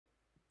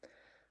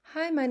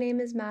Hi, my name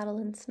is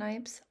Madeline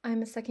Snipes.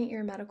 I'm a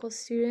second-year medical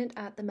student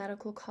at the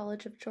Medical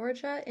College of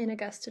Georgia in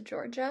Augusta,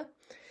 Georgia.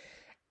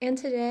 And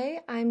today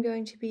I'm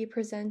going to be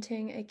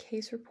presenting a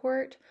case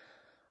report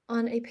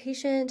on a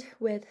patient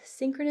with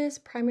synchronous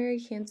primary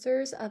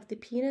cancers of the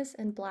penis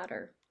and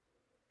bladder.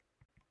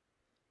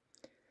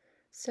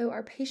 So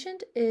our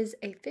patient is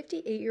a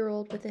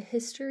 58-year-old with a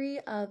history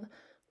of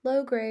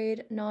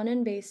low-grade,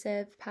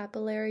 non-invasive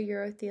papillary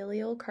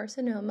urothelial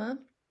carcinoma.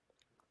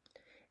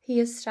 He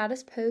is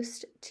status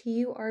post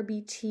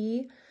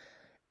TURBT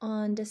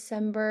on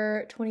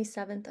December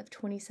 27th of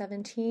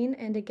 2017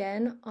 and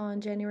again on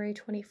January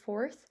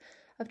 24th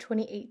of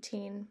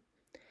 2018.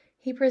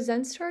 He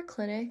presents to our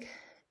clinic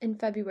in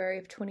February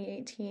of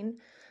 2018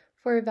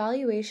 for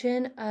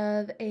evaluation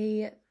of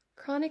a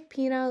chronic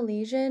penile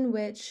lesion,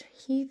 which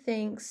he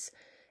thinks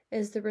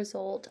is the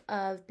result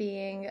of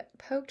being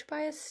poked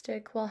by a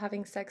stick while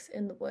having sex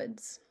in the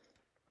woods.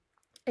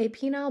 A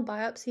penile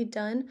biopsy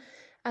done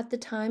at the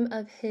time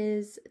of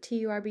his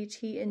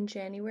TURBT in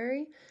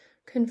January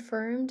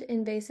confirmed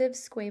invasive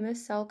squamous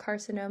cell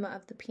carcinoma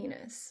of the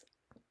penis.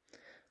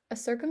 A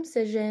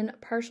circumcision,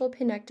 partial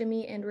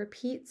penectomy, and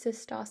repeat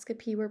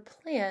cystoscopy were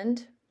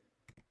planned.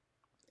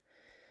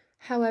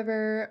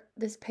 However,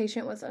 this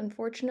patient was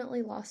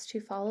unfortunately lost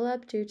to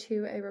follow-up due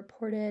to a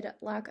reported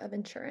lack of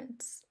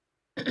insurance.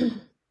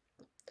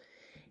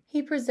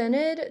 He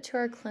presented to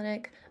our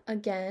clinic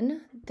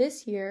again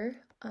this year,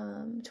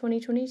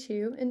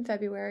 2022, in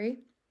February,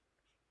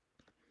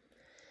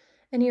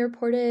 and he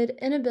reported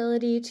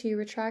inability to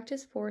retract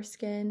his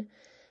foreskin,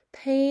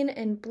 pain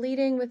and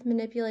bleeding with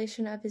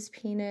manipulation of his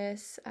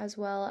penis, as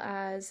well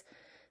as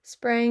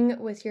spraying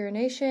with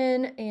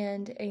urination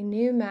and a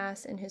new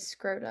mass in his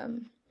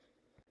scrotum.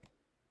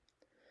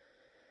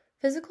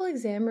 Physical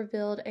exam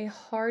revealed a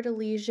hard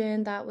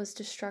lesion that was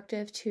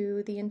destructive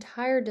to the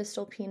entire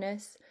distal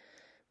penis,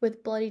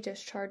 with bloody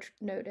discharge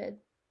noted.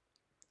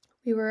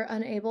 We were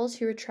unable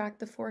to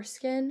retract the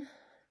foreskin.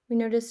 We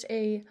noticed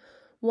a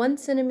 1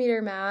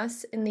 centimeter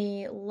mass in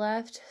the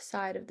left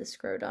side of the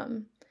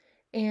scrotum,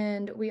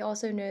 and we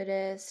also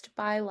noticed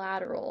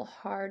bilateral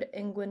hard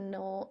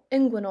inguinal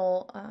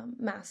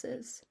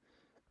masses.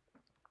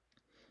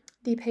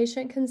 The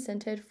patient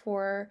consented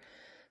for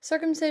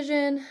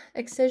circumcision,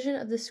 excision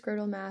of the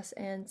scrotal mass,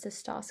 and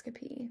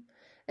cystoscopy.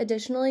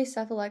 Additionally,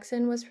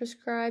 cephalexin was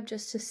prescribed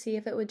just to see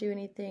if it would do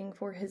anything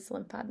for his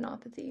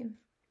lymphadenopathy.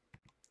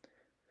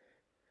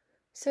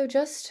 So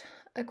just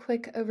a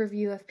quick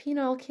overview of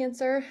penile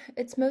cancer.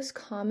 It's most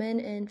common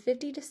in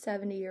 50 to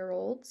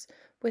 70-year-olds,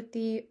 with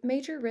the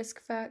major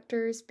risk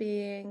factors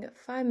being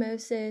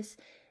phimosis,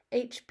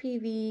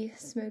 HPV,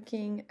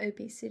 smoking,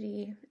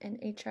 obesity, and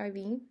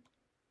HIV.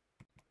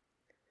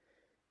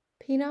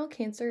 Penile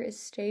cancer is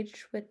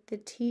staged with the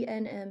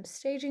TNM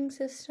staging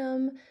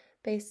system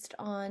based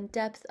on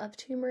depth of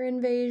tumor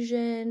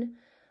invasion,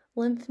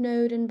 lymph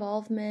node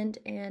involvement,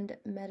 and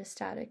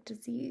metastatic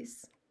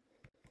disease.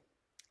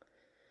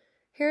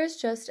 Here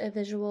is just a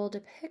visual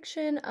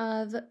depiction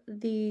of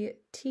the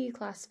T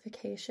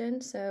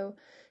classification. So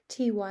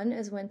T1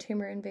 is when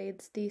tumor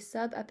invades the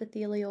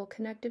subepithelial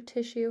connective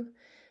tissue.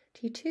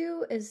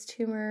 T2 is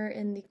tumor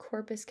in the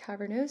corpus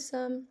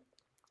cavernosum.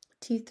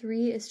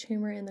 T3 is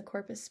tumor in the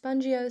corpus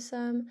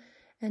spongiosum.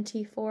 And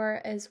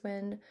T4 is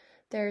when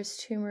there's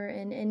tumor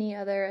in any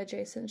other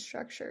adjacent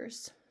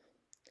structures.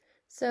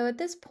 So at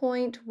this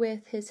point,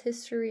 with his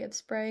history of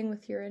spraying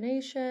with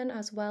urination,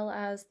 as well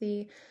as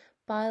the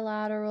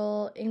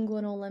bilateral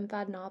inguinal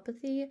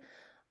lymphadenopathy,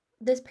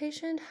 this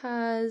patient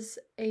has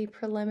a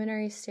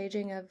preliminary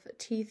staging of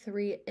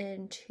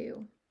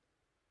T3N2.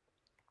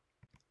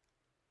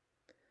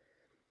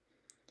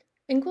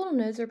 Inguinal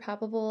nodes are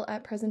palpable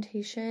at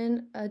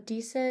presentation a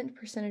decent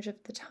percentage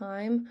of the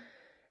time,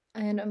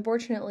 and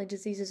unfortunately,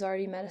 disease is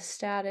already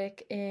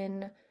metastatic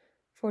in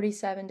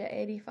 47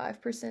 to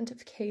 85%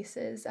 of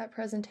cases at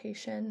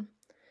presentation.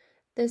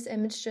 This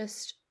image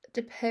just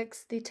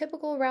depicts the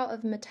typical route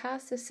of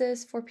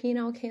metastasis for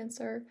penile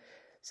cancer.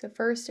 So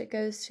first it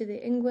goes to the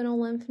inguinal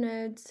lymph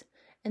nodes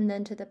and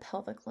then to the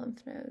pelvic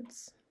lymph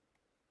nodes.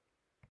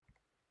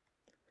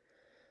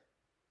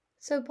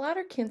 So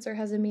bladder cancer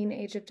has a mean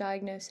age of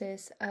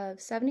diagnosis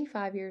of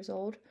 75 years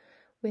old,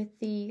 with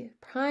the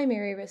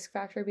primary risk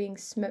factor being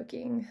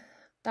smoking.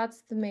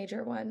 That's the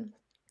major one.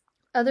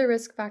 Other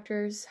risk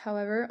factors,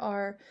 however,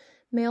 are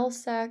male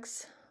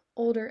sex,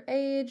 older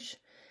age,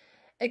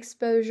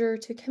 exposure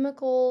to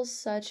chemicals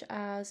such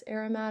as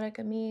aromatic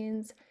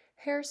amines,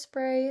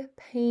 hairspray,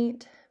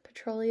 paint,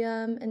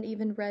 petroleum, and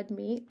even red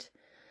meat,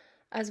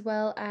 as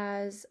well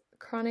as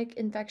chronic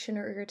infection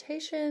or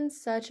irritation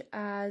such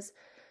as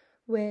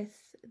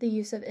with the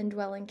use of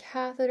indwelling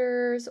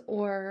catheters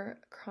or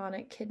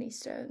chronic kidney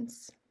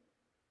stones.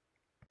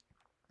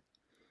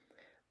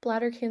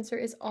 Bladder cancer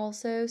is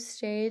also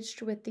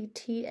staged with the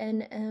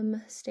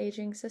TNM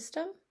staging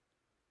system.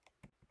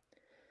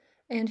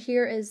 And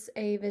here is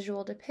a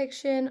visual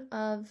depiction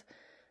of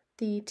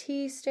the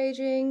T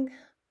staging,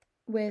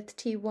 with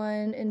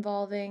T1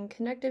 involving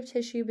connective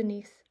tissue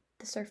beneath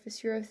the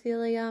surface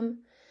urothelium,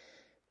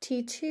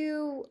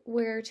 T2,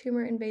 where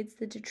tumor invades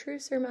the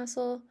detrusor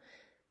muscle,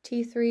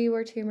 T3,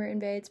 where tumor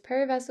invades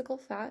perivesical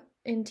fat,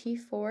 and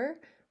T4,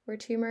 where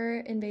tumor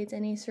invades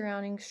any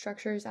surrounding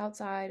structures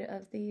outside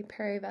of the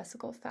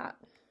perivesical fat.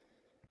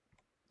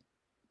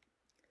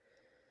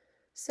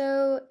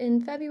 So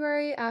in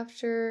February,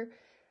 after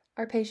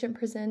our patient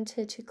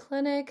presented to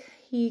clinic,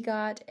 he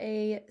got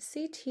a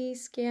CT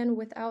scan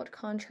without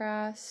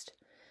contrast,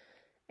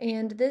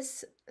 and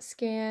this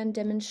scan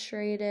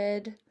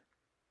demonstrated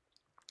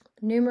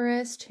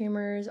numerous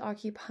tumors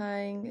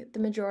occupying the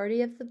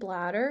majority of the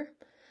bladder,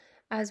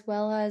 as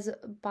well as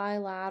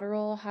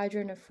bilateral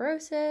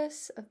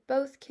hydronephrosis of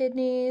both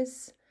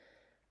kidneys.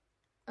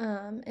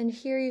 And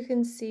here you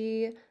can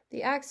see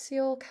the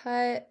axial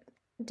cut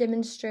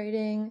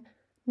demonstrating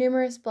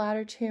numerous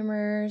bladder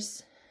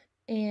tumors,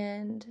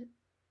 and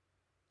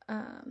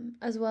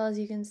as well as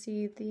you can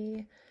see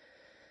the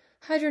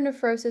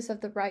hydronephrosis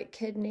of the right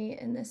kidney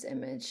in this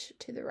image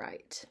to the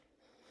right.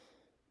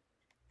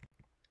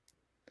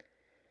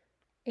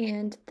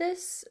 And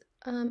this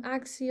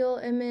axial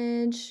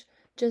image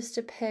just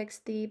depicts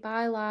the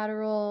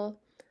bilateral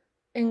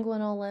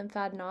inguinal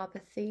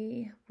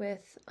lymphadenopathy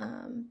with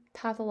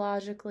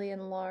pathologically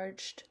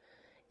enlarged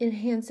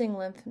enhancing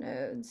lymph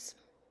nodes.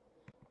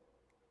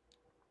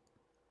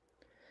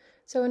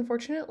 So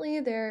unfortunately,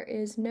 there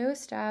is no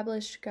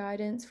established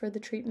guidance for the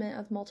treatment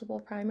of multiple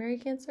primary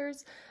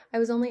cancers. I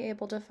was only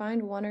able to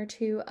find one or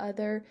two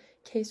other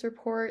case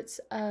reports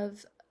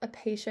of a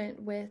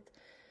patient with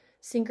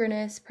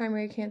synchronous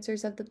primary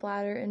cancers of the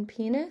bladder and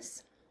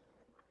penis.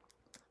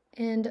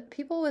 And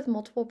people with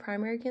multiple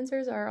primary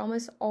cancers are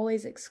almost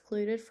always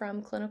excluded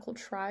from clinical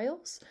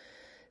trials.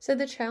 So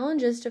the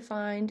challenge is to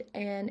find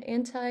an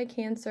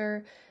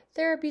anti-cancer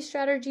therapy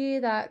strategy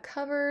that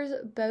covers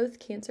both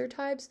cancer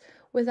types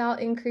without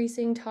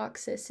increasing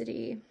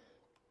toxicity.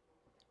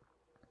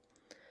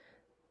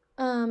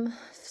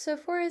 So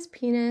for his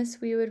penis,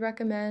 we would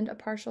recommend a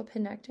partial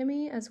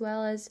penectomy as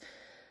well as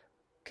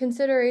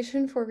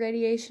consideration for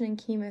radiation and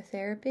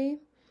chemotherapy.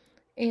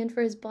 And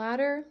for his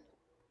bladder,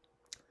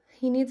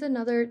 he needs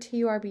another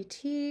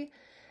TURBT,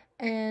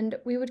 and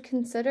we would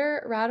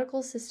consider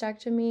radical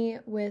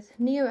cystectomy with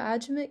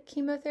neoadjuvant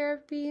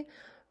chemotherapy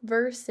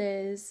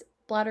versus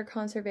bladder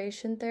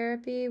conservation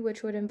therapy,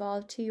 which would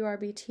involve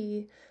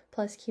TURBT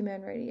plus chemo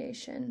and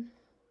radiation.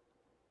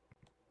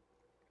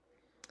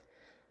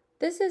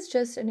 This is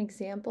just an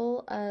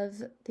example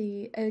of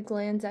a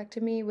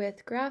glansectomy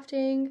with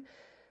grafting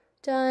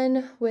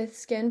done with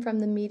skin from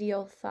the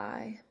medial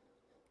thigh.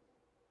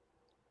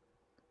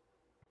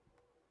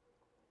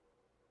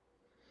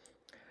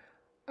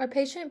 Our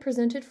patient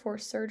presented for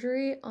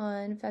surgery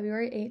on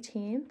February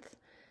 18th.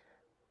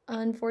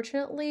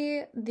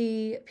 Unfortunately,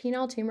 the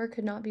penile tumor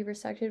could not be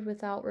resected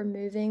without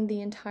removing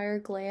the entire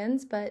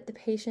glands, but the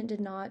patient did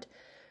not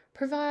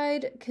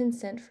provide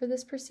consent for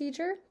this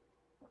procedure.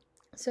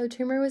 So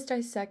tumor was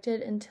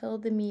dissected until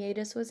the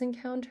meatus was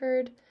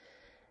encountered,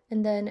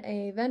 and then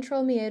a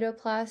ventral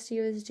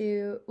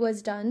meatoplasty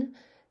was done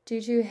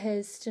due to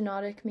his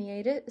stenotic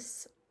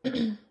meatus.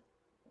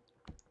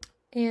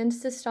 And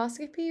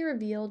cystoscopy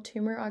revealed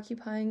tumor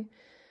occupying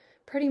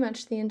pretty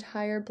much the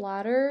entire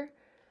bladder.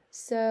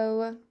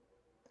 So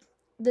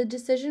the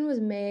decision was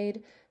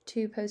made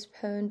to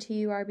postpone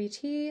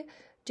TURBT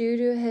due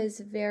to his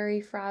very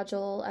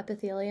fragile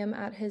epithelium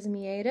at his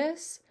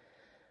meatus.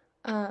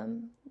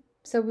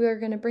 So we are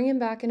going to bring him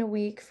back in a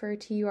week for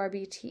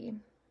TURBT.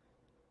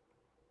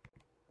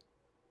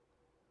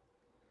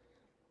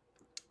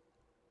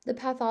 The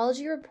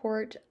pathology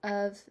report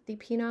of the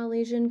penile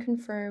lesion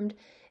confirmed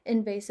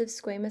invasive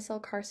squamous cell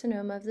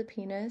carcinoma of the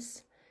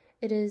penis.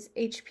 It is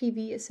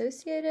HPV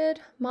associated,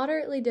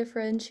 moderately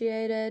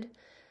differentiated.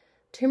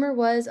 Tumor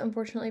was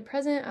unfortunately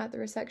present at the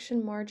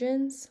resection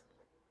margins,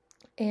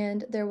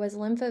 and there was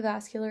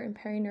lymphovascular and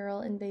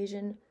perineural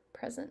invasion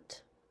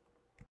present.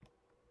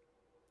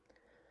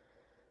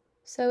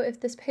 So if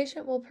this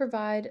patient will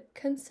provide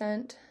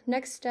consent,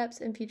 next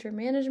steps in future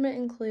management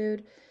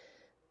include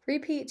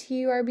repeat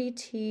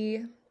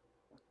TURBT,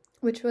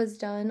 which was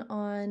done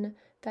on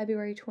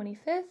February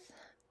 25th,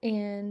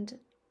 and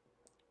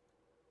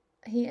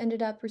he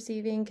ended up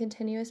receiving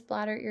continuous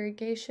bladder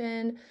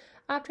irrigation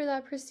after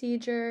that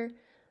procedure,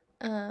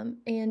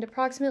 and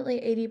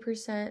approximately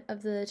 80%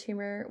 of the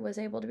tumor was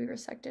able to be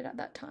resected at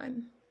that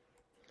time.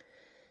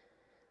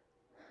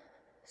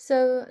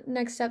 So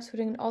next steps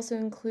would also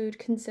include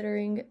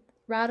considering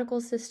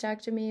radical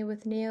cystectomy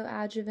with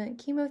neoadjuvant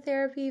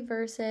chemotherapy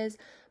versus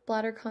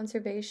bladder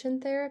conservation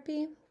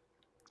therapy,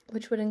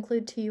 which would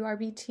include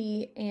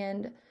TURBT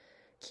and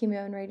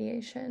chemo and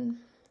radiation.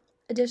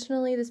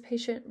 Additionally, this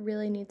patient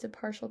really needs a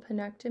partial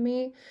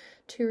penectomy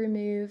to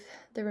remove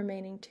the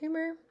remaining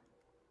tumor.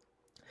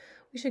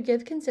 We should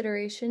give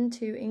consideration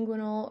to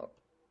inguinal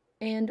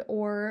and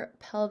or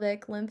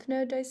pelvic lymph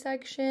node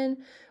dissection,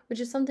 which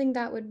is something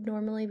that would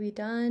normally be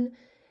done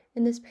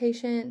in this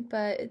patient,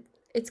 but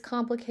it's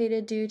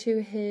complicated due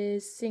to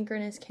his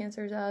synchronous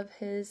cancers of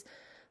his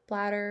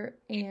bladder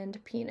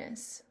and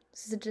penis.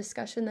 This is a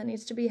discussion that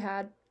needs to be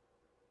had.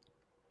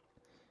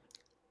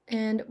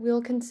 And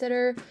we'll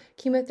consider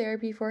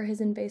chemotherapy for his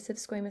invasive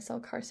squamous cell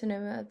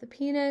carcinoma of the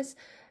penis,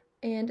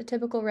 and a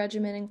typical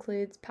regimen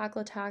includes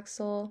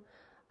paclitaxel,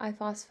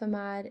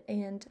 ifosfamide,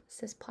 and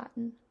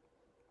cisplatin.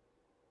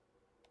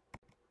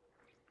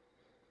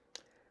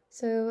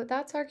 So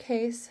that's our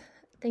case.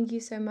 Thank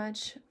you so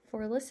much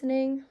for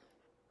listening.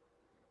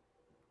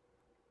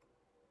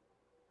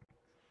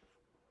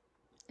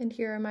 And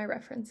here are my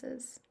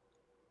references.